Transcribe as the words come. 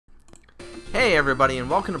Hey everybody, and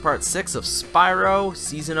welcome to part 6 of Spyro,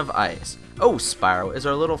 Season of Ice. Oh, Spyro, is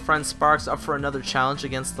our little friend Sparx up for another challenge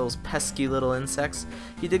against those pesky little insects?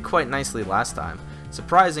 He did quite nicely last time.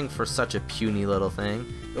 Surprising for such a puny little thing.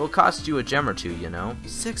 It will cost you a gem or two, you know.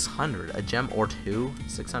 600, a gem or two?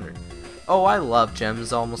 600. Oh, I love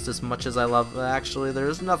gems almost as much as I love... Actually,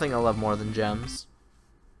 there's nothing I love more than gems.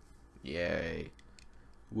 Yay.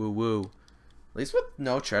 Woo woo. At least with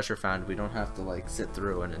no treasure found, we don't have to like sit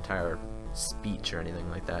through an entire speech or anything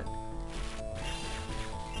like that.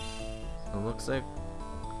 It looks like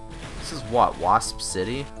this is what, Wasp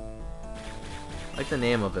City? I like the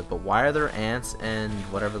name of it, but why are there ants and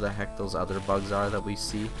whatever the heck those other bugs are that we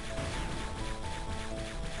see?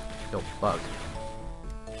 Yo, bug.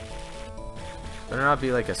 Better not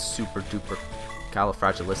be like a super duper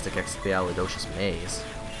califragilisticexpialidocious maze.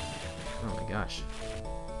 Oh my gosh.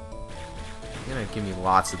 You're gonna give me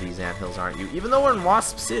lots of these anthills, aren't you? Even though we're in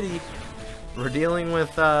Wasp City, we're dealing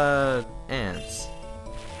with ants.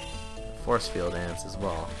 Force field ants as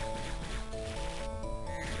well.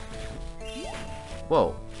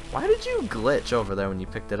 Whoa. Why did you glitch over there when you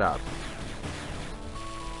picked it up?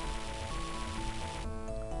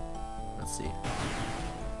 Let's see.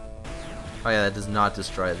 Oh yeah, that does not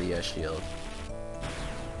destroy the shield.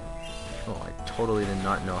 Oh, I totally did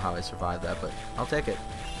not know how I survived that, but I'll take it.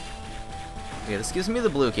 Okay, this gives me the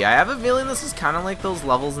blue key. I have a feeling this is kind of like those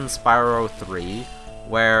levels in Spyro 3,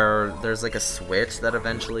 where there's like a switch that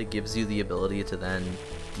eventually gives you the ability to then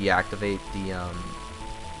deactivate the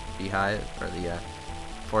beehive, or the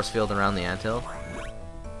force field around the anthill.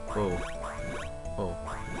 Whoa. Whoa.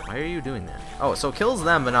 Why are you doing that? Oh, so it kills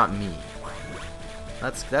them, but not me.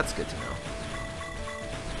 That's good to know.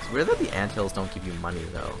 It's weird that the anthills don't give you money,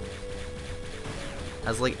 though.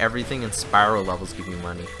 As like everything in Spyro levels give you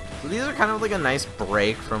money. So these are kind of like a nice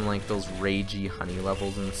break from like those ragey honey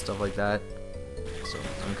levels and stuff like that. So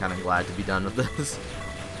I'm kind of glad to be done with this.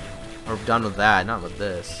 Or done with that, not with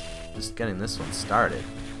this. Just getting this one started.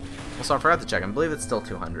 Also, I forgot to check. I believe it's still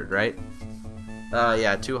 200, right?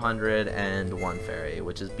 Yeah, 201 fairy,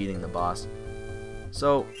 which is beating the boss.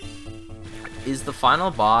 So, is the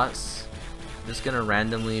final boss just gonna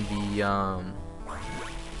randomly be a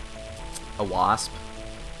wasp?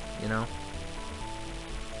 You know?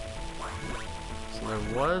 So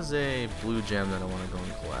there was a blue gem that I want to go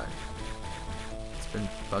and collect. It's been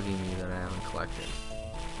bugging me that I haven't collected.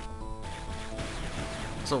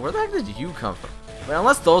 So where the heck did you come from? Wait,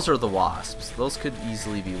 unless those are the wasps. Those could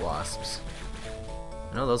easily be wasps.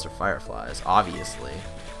 I know those are fireflies, obviously.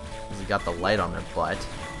 Because they got the light on their butt.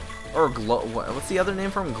 Or glow... What's the other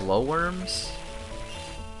name for them? Glowworms?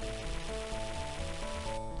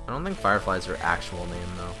 I don't think fireflies are actual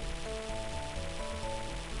name, though.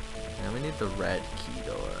 And we need the red key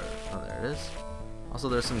door. Oh, there it is. Also,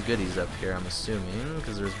 there's some goodies up here, I'm assuming,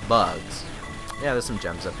 because there's bugs. Yeah, there's some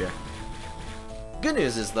gems up here. Good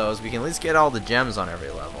news is, though, is we can at least get all the gems on every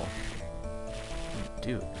level.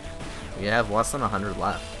 Dude, we have less than 100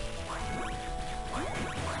 left.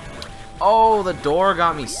 Oh, the door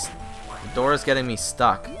got me... The door is getting me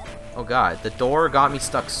stuck. Oh god, the door got me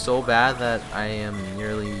stuck so bad that I am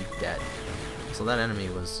nearly dead. So that enemy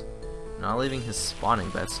was not leaving his spawning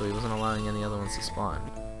bed, so he wasn't allowing any other ones to spawn.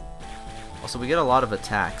 Also, we get a lot of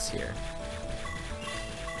attacks here.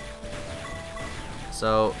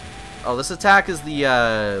 So, oh, this attack is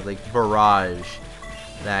the like barrage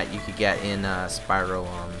that you could get in Spyro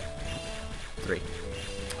 3,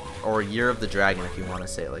 or Year of the Dragon, if you want to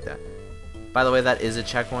say it like that. By the way, that is a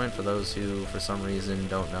checkpoint for those who, for some reason,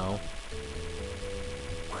 don't know.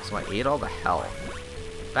 So I ate all the health.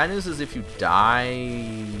 Bad news is if you die,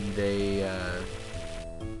 they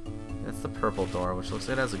that's the purple door, which looks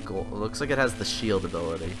like it has a gold. Looks like it has the shield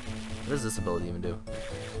ability. What does this ability even do?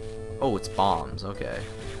 Oh, it's bombs. Okay.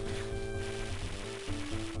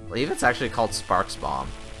 I believe it's actually called Sparx Bomb.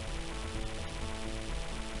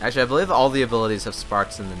 Actually, I believe all the abilities have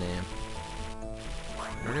Sparx in the name.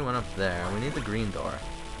 I already went up there. We need the green door.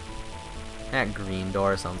 That green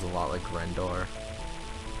door sounds a lot like Grendor.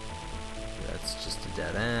 That's just a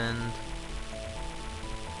dead end.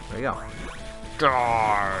 There we go.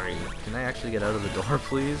 Die! Can I actually get out of the door,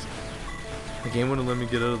 please? The game wouldn't let me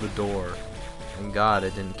get out of the door. Thank God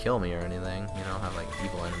it didn't kill me or anything. You know, have like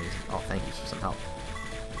evil enemies. Oh, thank you for some help.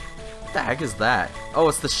 What the heck is that? Oh,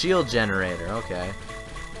 it's the shield generator. Okay.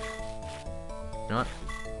 You know what?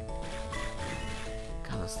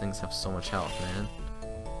 God, those things have so much health, man.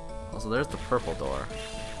 Also, there's the purple door.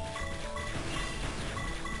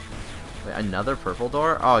 Wait, another purple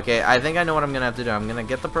door? Oh, okay. I think I know what I'm gonna have to do. I'm gonna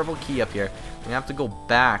get the purple key up here. I'm gonna have to go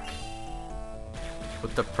back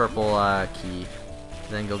with the purple key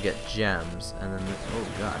then go get gems, and then oh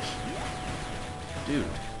gosh, dude,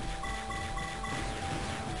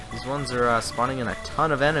 these ones are spawning in a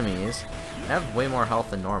ton of enemies. They have way more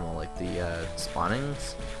health than normal, like the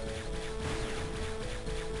spawnings.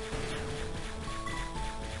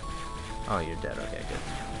 Oh, you're dead. Okay, good.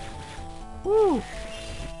 Woo!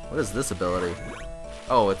 What is this ability?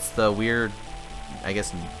 Oh, it's the weird, I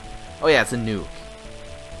guess. Oh yeah, it's a nuke.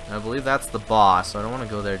 I believe that's the boss, so I don't want to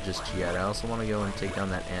go there just yet. I also want to go and take down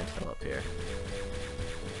that anthill up here.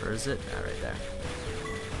 Where is it? Ah, right there.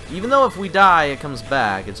 Even though if we die, it comes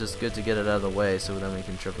back, it's just good to get it out of the way so then we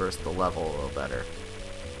can traverse the level a little better.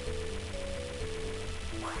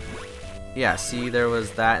 Yeah, see, there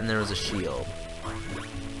was that and there was a shield.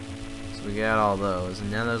 So we got all those,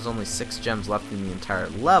 and now there's only 6 gems left in the entire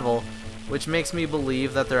level, which makes me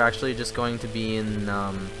believe that they're actually just going to be in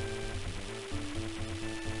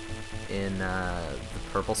the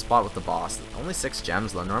purple spot with the boss. Only 6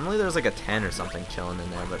 gems though. Normally there's like a 10 or something chilling in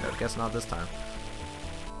there, but I guess not this time.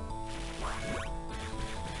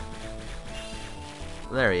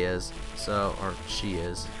 There he is. So, or she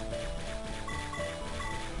is.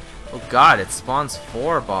 Oh god, it spawns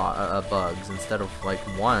 4 bugs instead of like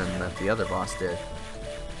 1 that the other boss did.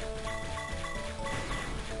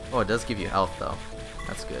 Oh, it does give you health though.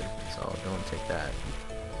 That's good. So go and take that.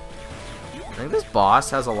 I think this boss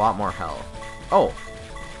has a lot more health. Oh!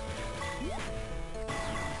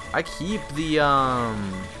 I keep the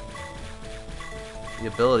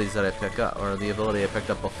abilities that I pick up, or the ability I picked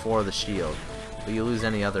up before the shield. But you lose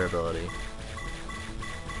any other ability.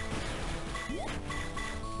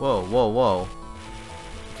 Whoa, whoa, whoa.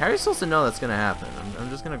 How are you supposed to know that's gonna happen? I'm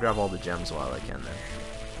just gonna grab all the gems while I can then.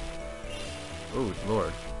 Oh,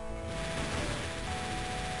 lord.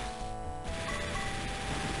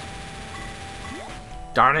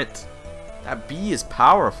 Darn it! That bee is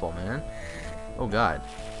powerful, man. Oh god.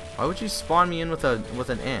 Why would you spawn me in with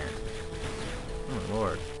an ant? Oh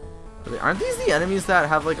lord. Aren't these the enemies that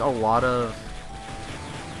have like a lot of...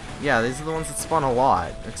 Yeah, these are the ones that spawn a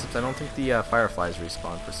lot. Except I don't think the fireflies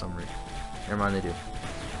respawn for some reason. Never mind, they do.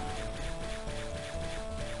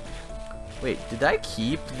 Wait, did I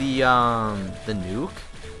keep the nuke?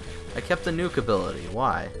 I kept the nuke ability.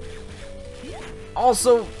 Why?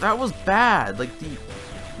 Also, that was bad. Like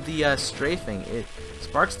the strafing.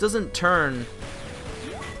 Sparx doesn't turn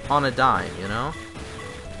on a dime, you know?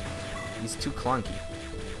 He's too clunky.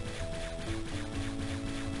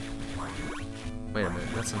 Wait a minute,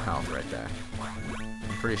 that's some health right there.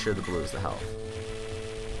 I'm pretty sure the blue is the health.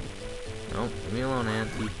 Nope, leave me alone,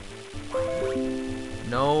 Auntie.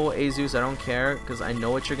 No, Azus, I don't care, because I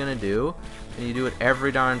know what you're gonna do, and you do it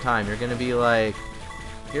every darn time. You're gonna be like,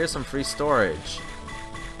 here's some free storage,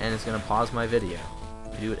 and it's gonna pause my video.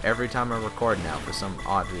 You do it every time I record now for some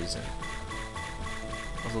odd reason.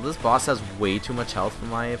 Also, this boss has way too much health in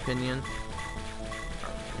my opinion.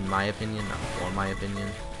 In my opinion, not for my opinion.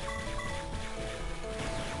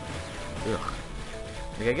 Ugh.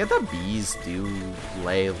 Like, I get that bees do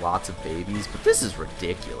lay lots of babies, but this is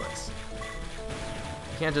ridiculous.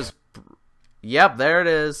 You can't just... Yep, there it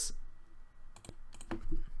is.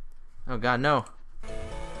 Oh god, no.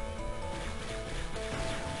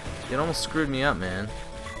 It almost screwed me up, man.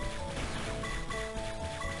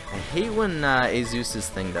 I hate when Azus's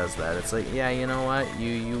thing does that. It's like, yeah, you know what?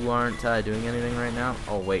 You aren't doing anything right now.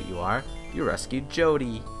 Oh, wait, you are? You rescued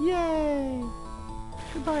Jody. Yay!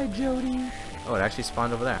 Goodbye, Jody. Oh, it actually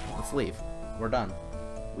spawned over there. Let's leave. We're done.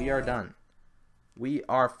 We are done. We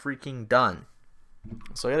are freaking done.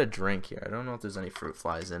 So I got a drink here. I don't know if there's any fruit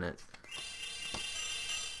flies in it.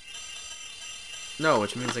 No,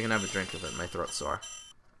 which means I can have a drink of it. My throat's sore.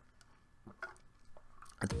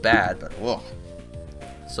 It's bad, but whoa.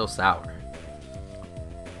 So sour.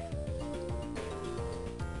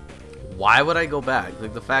 Why would I go back?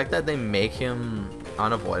 Like, the fact that they make him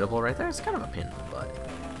unavoidable right there is kind of a pain in the butt.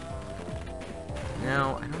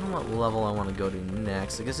 Now, I don't know what level I want to go to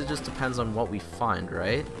next. I guess it just depends on what we find,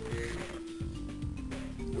 right?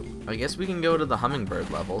 I guess we can go to the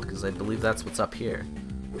Hummingbird level, because I believe that's what's up here.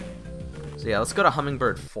 So yeah, let's go to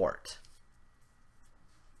Hummingbird Fort.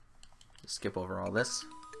 Just skip over all this.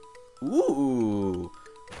 Ooh!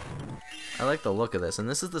 I like the look of this. And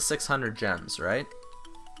this is the 600 gems, right?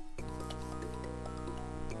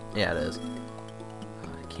 Yeah, it is.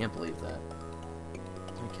 Oh, I can't believe that.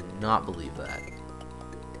 I cannot believe that.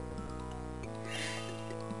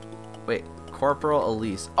 Wait, Corporal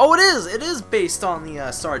Elise. Oh, it is! It is based on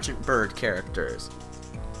the Sergeant Bird characters.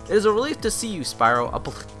 It is a relief to see you, Spyro.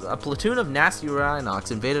 A platoon of nasty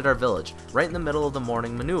Rhinox invaded our village, right in the middle of the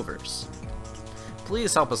morning maneuvers.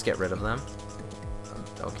 Please help us get rid of them.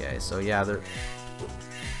 Okay, so yeah, they're...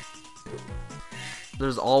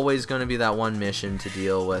 there's always going to be that one mission to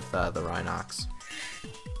deal with the Rhinox.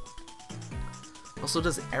 Also,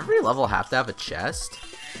 does every level have to have a chest?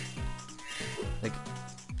 Like,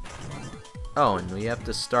 oh, and we have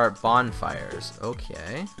to start bonfires.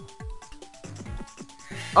 Okay.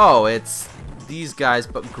 Oh, it's these guys,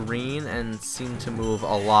 but green, and seem to move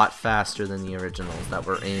a lot faster than the originals that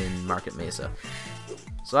were in Market Mesa.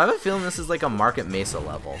 So I have a feeling this is like a Market Mesa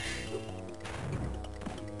level.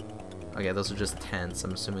 Okay, those are just tents.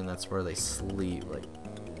 I'm assuming that's where they sleep. Like,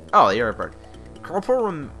 oh, you're a bird.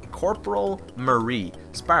 Corporal Marie.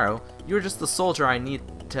 Spyro, you're just the soldier I need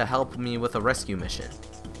to help me with a rescue mission.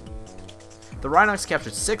 The Rhinox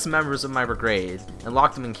captured 6 members of my brigade and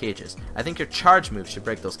locked them in cages. I think your charge move should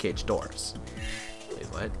break those cage doors. Wait,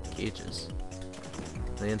 what? Cages?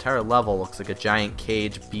 The entire level looks like a giant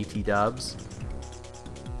cage BT dubs.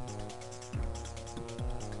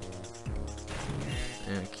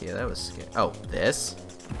 Okay, that was scary. Oh, this?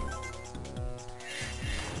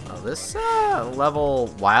 Oh, this level,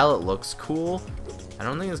 while it looks cool, I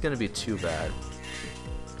don't think it's going to be too bad.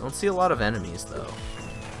 I don't see a lot of enemies, though.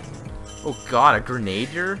 Oh god, a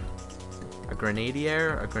grenadier? A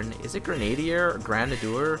grenadier? Is it grenadier? A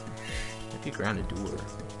grenadier? Maybe grenadier.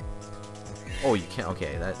 Oh, you can't.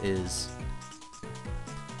 Okay, that is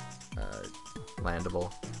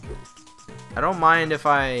landable. I don't mind if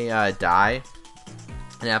I die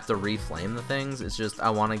and have to reflame the things. It's just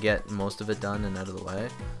I want to get most of it done and out of the way.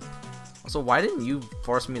 Also, why didn't you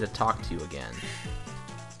force me to talk to you again?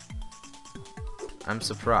 I'm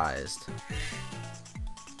surprised.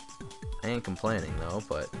 I ain't complaining though,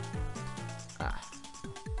 but I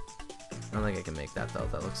don't think I can make that though.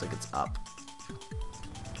 That looks like it's up.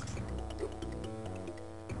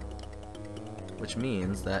 Which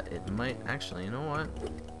means that it might actually, you know what?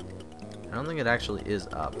 I don't think it actually is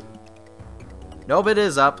up. Nope, it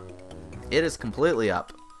is up. It is completely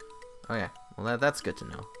up. Okay, well that's good to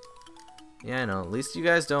know. Yeah, I know. At least you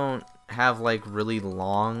guys don't have like really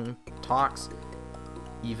long talks,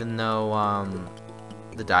 even though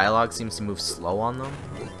the dialogue seems to move slow on them.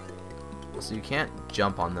 So you can't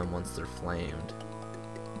jump on them once they're flamed.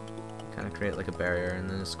 Kind of create like a barrier, and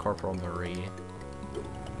then there's Corporal Marie.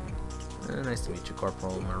 Nice to meet you,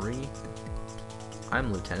 Corporal Marie.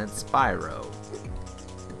 I'm Lieutenant Spyro.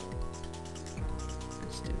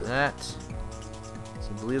 Let's do that. So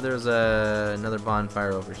I believe there's another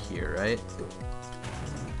bonfire over here, right?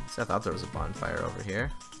 So I thought there was a bonfire over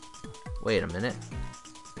here. Wait a minute.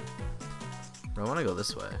 I want to go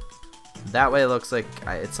this way. That way it looks like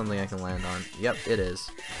it's something I can land on. Yep, it is.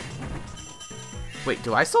 Wait,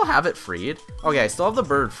 do I still have it freed? Okay, I still have the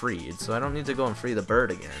bird freed, so I don't need to go and free the bird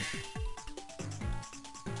again.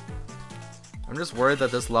 I'm just worried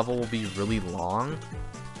that this level will be really long,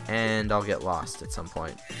 and I'll get lost at some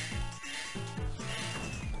point.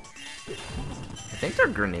 I think they're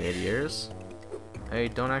grenadiers. I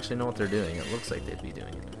don't actually know what they're doing. It looks like they'd be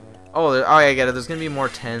doing it. Oh, I get it. There's gonna be more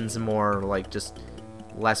 10s and more, like, just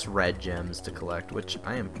less red gems to collect, which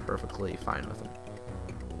I am perfectly fine with them.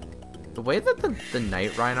 The way that the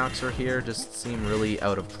Night Rhinox are here just seem really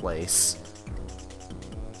out of place.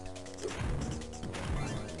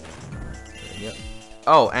 Yep.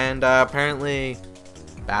 Oh, and apparently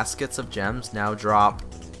baskets of gems now drop,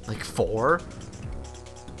 like, 4?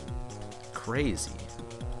 Crazy.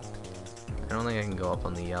 I don't think I can go up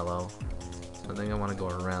on the yellow. I think I want to go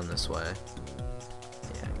around this way.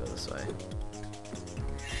 Yeah, go this way.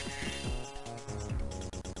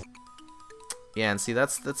 Yeah, and see,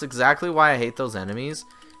 that's exactly why I hate those enemies,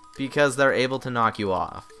 because they're able to knock you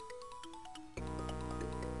off.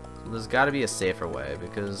 So there's got to be a safer way,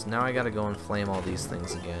 because now I got to go and flame all these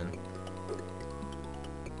things again.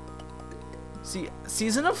 See,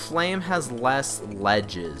 Season of Flame has less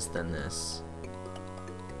ledges than this.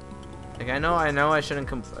 Like, I know I shouldn't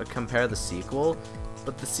compare the sequel,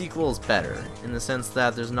 but the sequel is better in the sense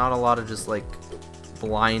that there's not a lot of just like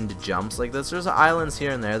blind jumps like this. There's islands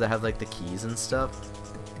here and there that have like the keys and stuff,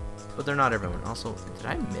 but they're not everyone. Also, did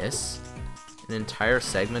I miss an entire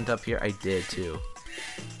segment up here? I did too.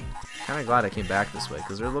 Kind of glad I came back this way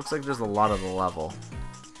because it looks like there's a lot of the level.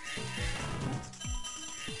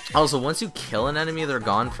 Also, once you kill an enemy, they're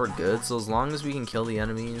gone for good, so as long as we can kill the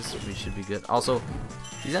enemies, we should be good. Also,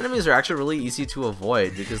 these enemies are actually really easy to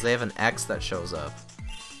avoid because they have an X that shows up.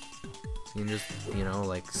 So you can just, you know,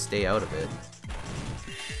 like, stay out of it.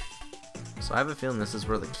 So I have a feeling this is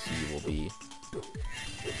where the key will be.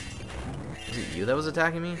 Was it you that was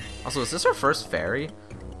attacking me? Also, is this our first ferry?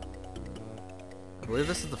 I believe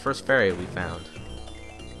this is the first ferry we found.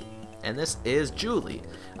 And this is Julie.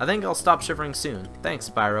 I think I'll stop shivering soon. Thanks,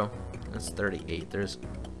 Spyro. That's 38. There's,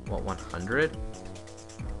 what, 100?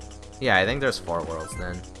 Yeah, I think there's 4 worlds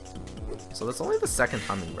then. So that's only the second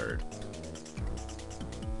Hummingbird.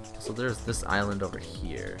 So there's this island over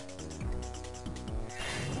here.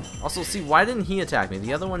 Also, see, why didn't he attack me?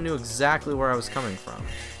 The other one knew exactly where I was coming from.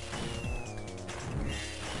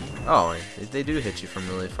 Oh, they do hit you from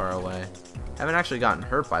really far away. I haven't actually gotten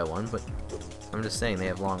hurt by one, but I'm just saying they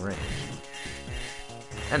have long range.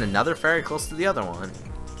 And another fairy close to the other one.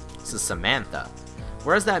 This is Samantha.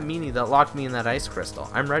 Where's that meanie that locked me in that ice crystal?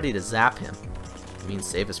 I'm ready to zap him. You mean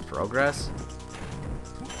save his progress?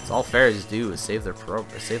 That's all fairies do is save the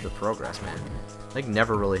progress, man. Like,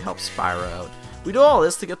 never really help Spyro out. We do all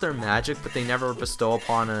this to get their magic, but they never bestow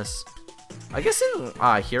upon us. I guess in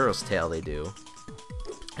Hero's Tale they do.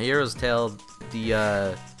 In Hero's Tale,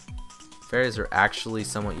 the fairies are actually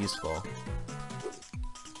somewhat useful.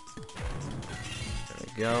 There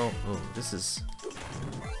we go. Ooh, this is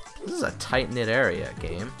a tight-knit area,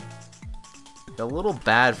 game. A little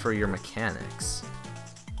bad for your mechanics.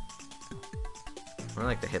 I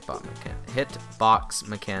like the hitbox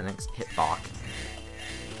mechanics. Hitbox.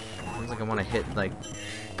 Sounds like I want to hit like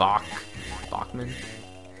Bachman.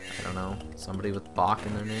 I don't know. Somebody with Bach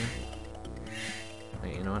in their name.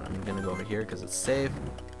 Okay, you know what? I'm gonna go over here because it's safe.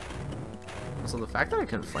 Also, the fact that I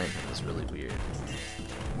couldn't flame him is really weird.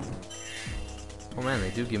 Oh man, they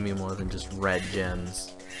do give me more than just red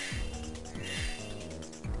gems.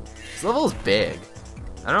 This level is big.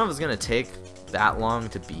 I don't know if it's gonna take that long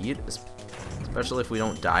to beat, especially if we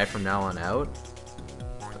don't die from now on out.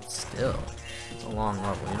 But still, it's a long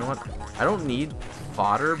level. You know what? I don't need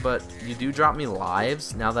fodder, but you do drop me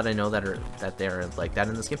lives now that I know that they're like that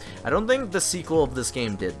in this game. I don't think the sequel of this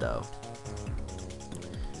game did though.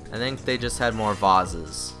 I think they just had more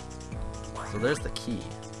vases. So there's the key.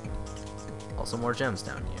 Also more gems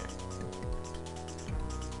down here.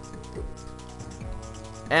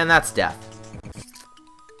 And that's death.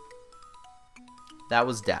 That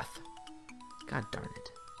was death. God darn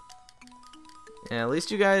it. Yeah, at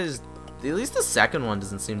least you guys... At least the second one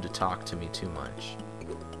doesn't seem to talk to me too much.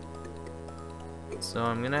 So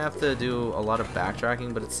I'm gonna have to do a lot of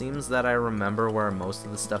backtracking, but it seems that I remember where most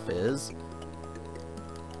of the stuff is.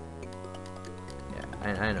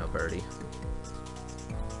 Yeah, I know, Birdie.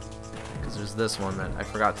 Because there's this one that I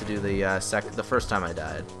forgot to do the first time I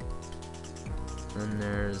died. Then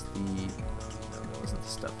there's the... No, that wasn't the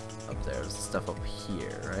stuff up there. It was the stuff up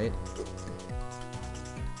here, right?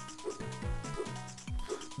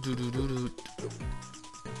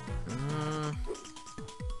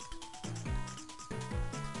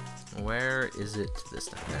 Where is it this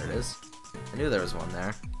time? There it is. I knew there was one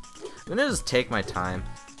there. I'm gonna just take my time.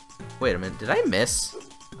 Wait a minute, did I miss?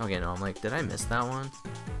 Okay, no, I'm like, did I miss that one?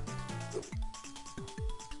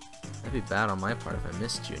 That'd be bad on my part if I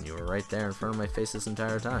missed you and you were right there in front of my face this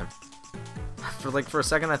entire time. For a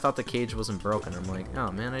second I thought the cage wasn't broken. I'm like,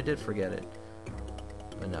 oh man, I did forget it.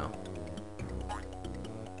 But no.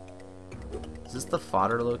 Is this the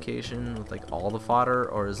fodder location with like all the fodder,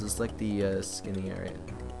 or is this like the skinny area?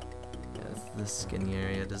 Yeah, it's the skinny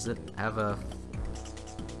area. Does it have a...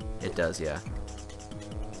 It does, yeah.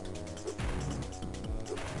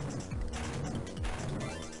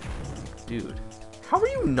 Dude, how are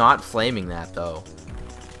you not flaming that though?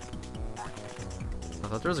 I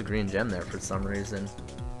thought there was a green gem there for some reason.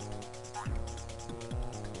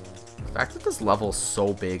 The fact that this level's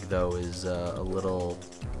so big though is a little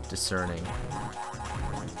discerning.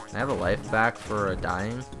 Can I have a life back for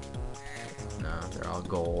dying? No, they're all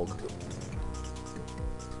gold.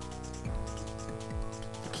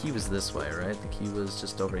 The key was this way, right? The key was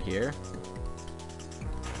just over here.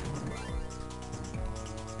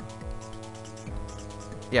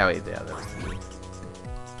 Yeah, wait, yeah, that was the key.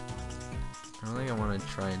 I don't think I want to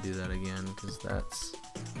try and do that again, because that's...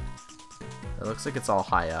 It looks like it's all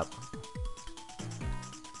high up.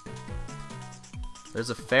 There's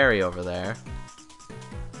a fairy over there.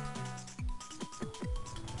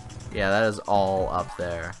 Yeah, that is all up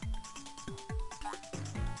there.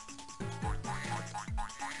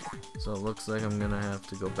 So it looks like I'm gonna have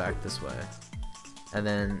to go back this way. And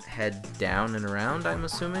then head down and around, I'm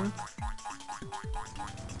assuming?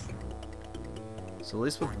 So at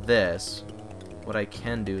least with this, what I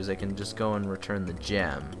can do is I can just go and return the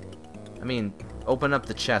gem. I mean, open up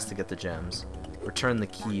the chest to get the gems. Return the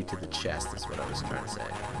key to the chest is what I was trying to say.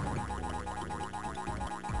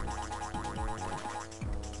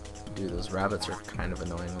 Dude, those rabbits are kind of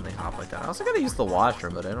annoying when they hop like that. I also gotta use the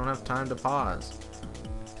washroom, but I don't have time to pause.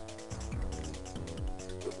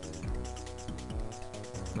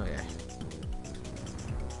 Okay.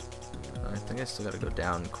 I think I still gotta go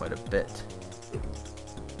down quite a bit.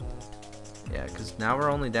 Yeah, because now we're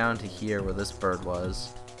only down to here where this bird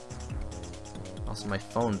was. Also, my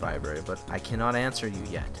phone vibrated, but I cannot answer you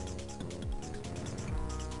yet.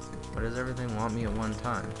 Why does everything want me at one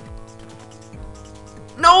time?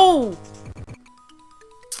 No!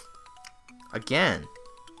 Again.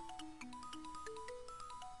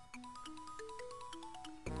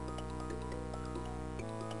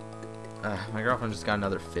 My girlfriend just got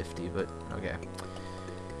another 50, but okay.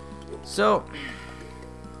 So,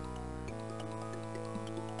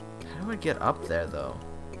 how do I get up there, though?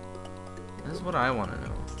 This is what I want to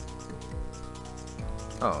know.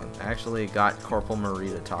 Oh, I actually got Corporal Marie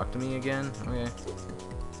to talk to me again? Okay.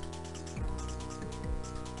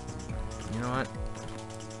 You know what?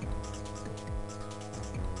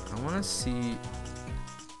 I want to see...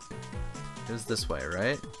 It was this way,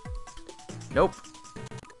 right? Nope.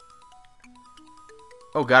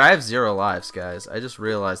 Oh god, I have 0 lives, guys. I just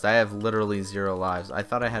realized I have literally 0 lives. I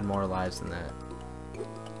thought I had more lives than that.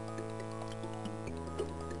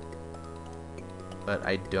 But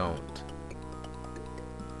I don't.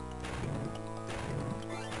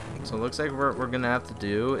 So it looks like what we're gonna have to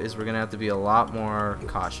do is we're gonna have to be a lot more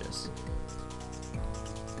cautious.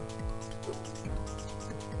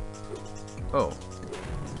 Oh.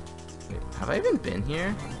 Wait, have I even been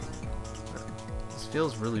here? This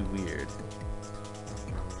feels really weird.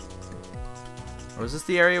 Or is this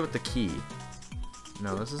the area with the key?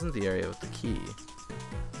 No, this isn't the area with the key.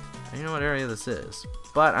 I don't know what area this is,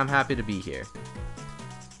 but I'm happy to be here.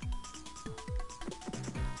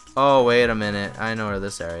 Oh, wait a minute. I know where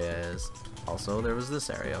this area is. Also, there was this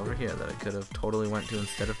area over here that I could have totally went to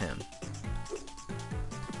instead of him.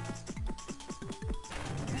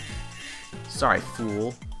 Sorry,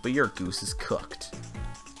 fool, but your goose is cooked.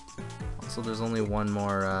 Also, there's only one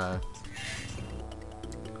more,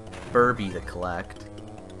 Burbie to collect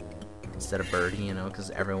instead of birdie, you know, because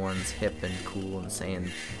everyone's hip and cool and saying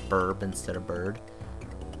burb instead of bird.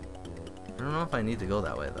 I don't know if I need to go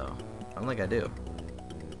that way, though. I don't think I do.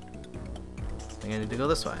 I think I need to go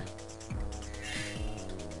this way.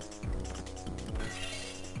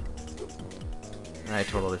 I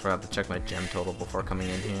totally forgot to check my gem total before coming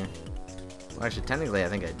in here. Well, actually, technically I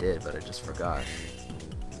think I did, but I just forgot.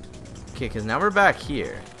 Okay, because now we're back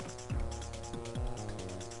here.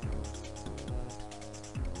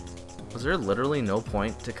 Was there literally no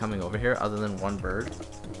point to coming over here other than one bird?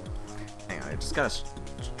 Hang on, I just gotta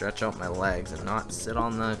stretch out my legs and not sit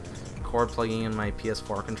on the cord plugging in my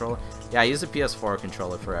PS4 controller. Yeah, I use a PS4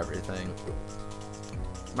 controller for everything.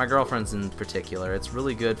 My girlfriend's in particular. It's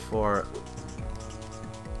really good for...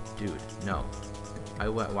 Dude, no.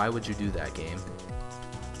 Why would you do that, game?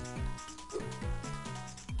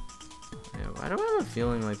 Yeah, why do I have a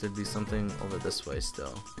feeling like there'd be something over this way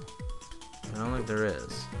still? I don't think there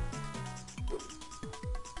is.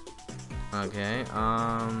 Okay,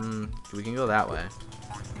 we can go that way.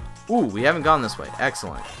 Ooh, we haven't gone this way.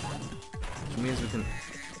 Excellent. Which means we can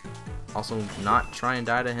also not try and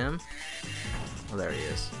die to him. Oh, there he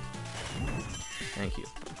is. Thank you.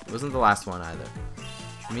 It wasn't the last one either.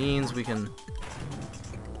 Which means we can...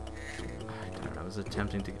 I was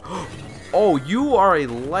attempting to... Oh, you are a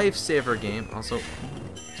lifesaver, game. Also,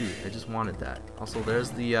 dude, I just wanted that. Also, there's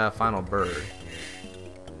the final bird.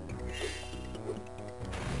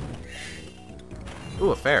 Ooh,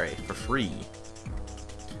 a fairy for free.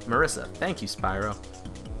 Marissa, thank you, Spyro.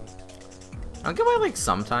 I don't get why, like,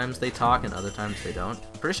 sometimes they talk and other times they don't.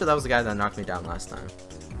 I'm pretty sure that was the guy that knocked me down last time.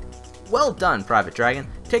 Well done, Private Dragon.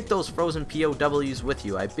 Take those frozen POWs with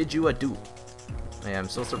you. I bid you adieu. Oh, yeah, I'm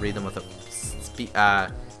supposed to read them with a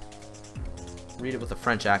read it with a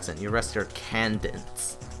French accent. You rest your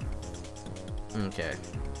cadence. Okay.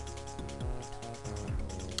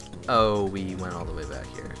 Oh, we went all the way back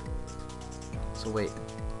here. So wait,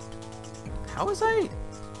 how was I?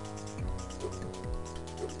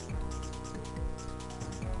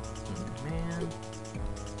 Man,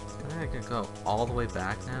 I can go all the way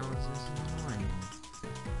back now. This is annoying.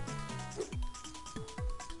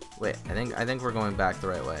 Wait, I think we're going back the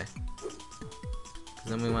right way. 'Cause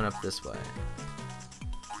then we went up this way.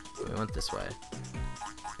 We went this way.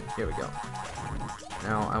 Here we go.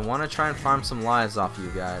 Now I want to try and farm some lives off you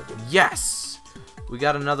guys. Yes. We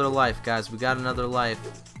got another life, guys. We got another life.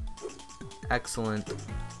 Excellent.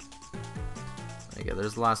 Okay,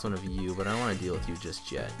 there's the last one of you, but I don't want to deal with you just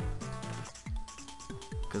yet.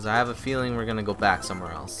 Because I have a feeling we're going to go back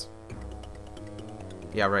somewhere else.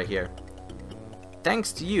 Yeah, right here.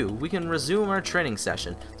 Thanks to you, we can resume our training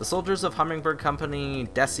session. The soldiers of Hummingbird Company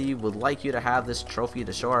Desi would like you to have this trophy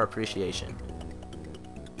to show our appreciation.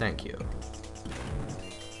 Thank you.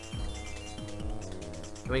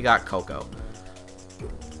 We got Coco.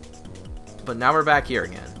 But now we're back here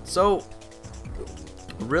again. So,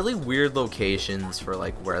 really weird locations for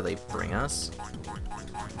like where they bring us.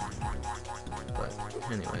 But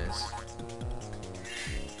anyways.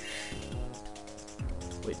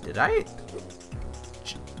 Wait, did I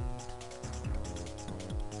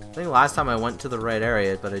think last time I went to the right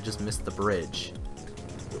area, but I just missed the bridge.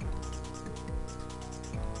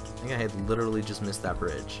 I think I had literally just missed that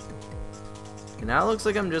bridge. And now it looks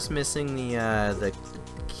like I'm just missing the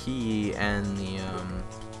key and the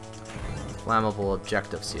flammable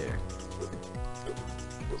objectives here.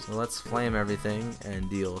 So let's flame everything and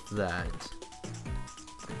deal with that.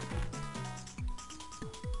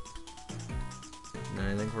 And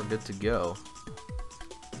I think we're good to go.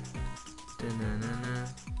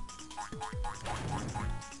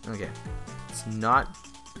 Okay, let's not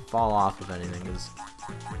fall off of anything, because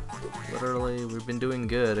literally we've been doing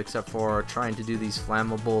good except for trying to do these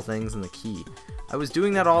flammable things and the key. I was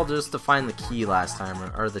doing that all just to find the key last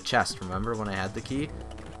time, or the chest, remember when I had the key?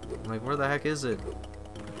 I'm like, where the heck is it?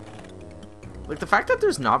 Like, the fact that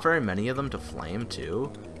there's not very many of them to flame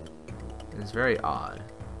too is very odd.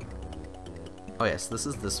 Oh yes, this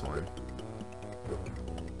is this one.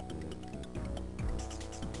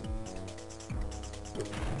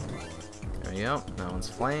 There you go, that one's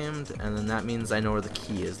flamed, and then that means I know where the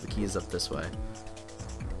key is. The key is up this way.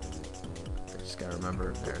 I just gotta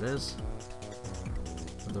remember, there it is.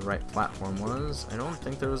 Where the right platform was. I don't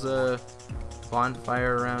think there was a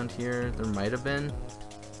bonfire around here. There might have been.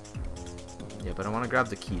 Yeah, but I want to grab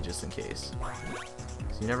the key just in case.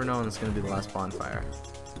 So you never know when it's gonna be the last bonfire.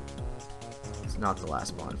 It's not the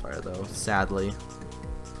last bonfire though, sadly.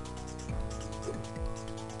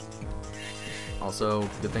 Also,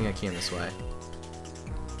 good thing I came this way,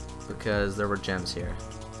 because there were gems here.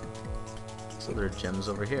 So there are gems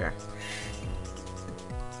over here.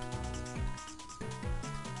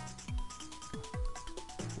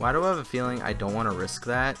 Why do I have a feeling I don't want to risk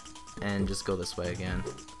that and just go this way again?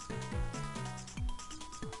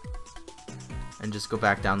 And just go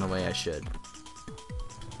back down the way I should.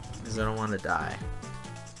 Because I don't want to die.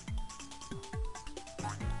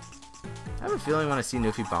 I have a feeling when I see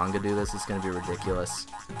Nufi Bonga do this, it's going to be ridiculous.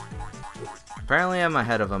 Apparently I'm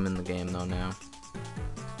ahead of him in the game though now.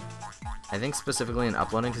 I think specifically in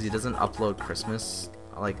uploading, because he doesn't upload Christmas,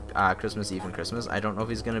 like Christmas Eve and Christmas. I don't know if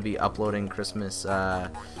he's going to be uploading Christmas,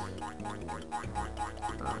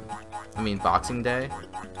 Boxing Day.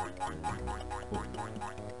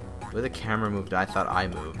 The way the camera moved, I thought I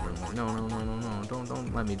moved. And I'm like, no, no, no, no, no,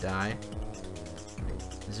 don't let me die.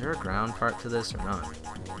 Is there a ground part to this or not?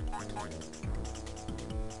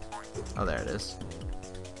 Oh, there it is.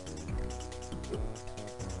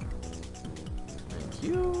 Thank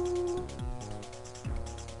you.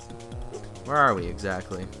 Where are we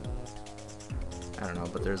exactly? I don't know,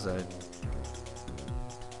 but there's a...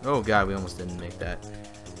 Oh god, we almost didn't make that.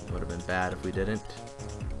 It would have been bad if we didn't.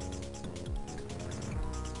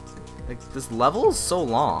 Like, this level is so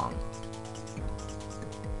long.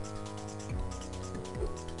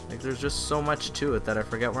 Like, there's just so much to it that I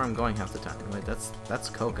forget where I'm going half the time. Wait, that's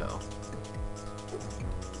Coco.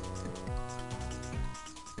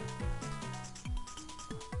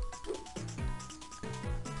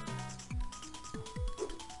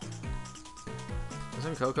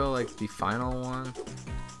 Isn't Coco like the final one?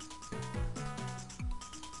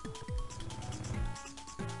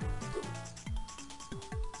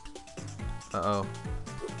 Uh-oh.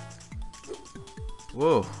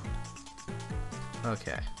 Whoa.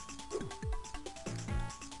 Okay.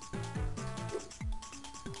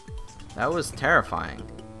 That was terrifying.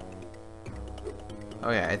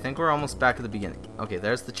 Okay, I think we're almost back at the beginning. Okay,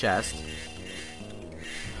 there's the chest.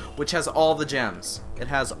 Which has all the gems. It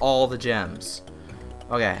has all the gems.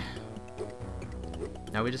 Okay.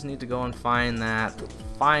 Now we just need to go and find that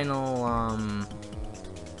final,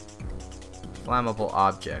 flammable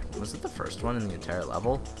object. Was it the first one in the entire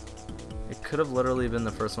level? It could have literally been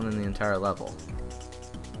the first one in the entire level.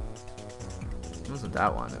 It wasn't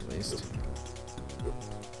that one, at least.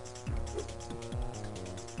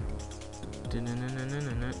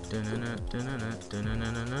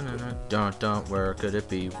 Where could it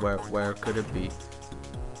be? Where could it be?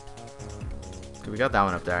 Okay, we got that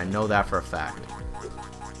one up there. I know that for a fact.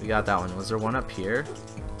 We got that one. Was there one up here?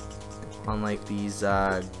 On like these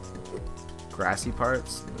grassy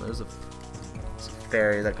parts? There's a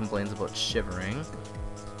fairy that complains about shivering.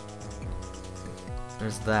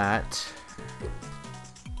 There's that.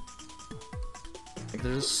 Like,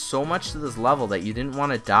 there's so much to this level that you didn't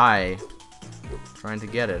want to die trying to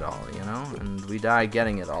get it all, you know? And we die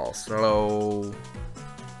getting it all, so...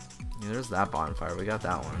 Yeah, there's that bonfire. We got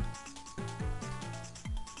that one.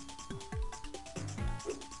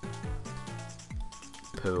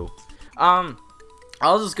 poo.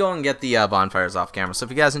 I'll just go and get the bonfires off camera. So if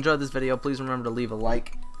you guys enjoyed this video, please remember to leave a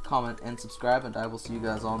like, comment, and subscribe, and I will see you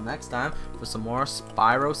guys all next time for some more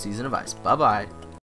Spyro Season of Ice. Bye-bye.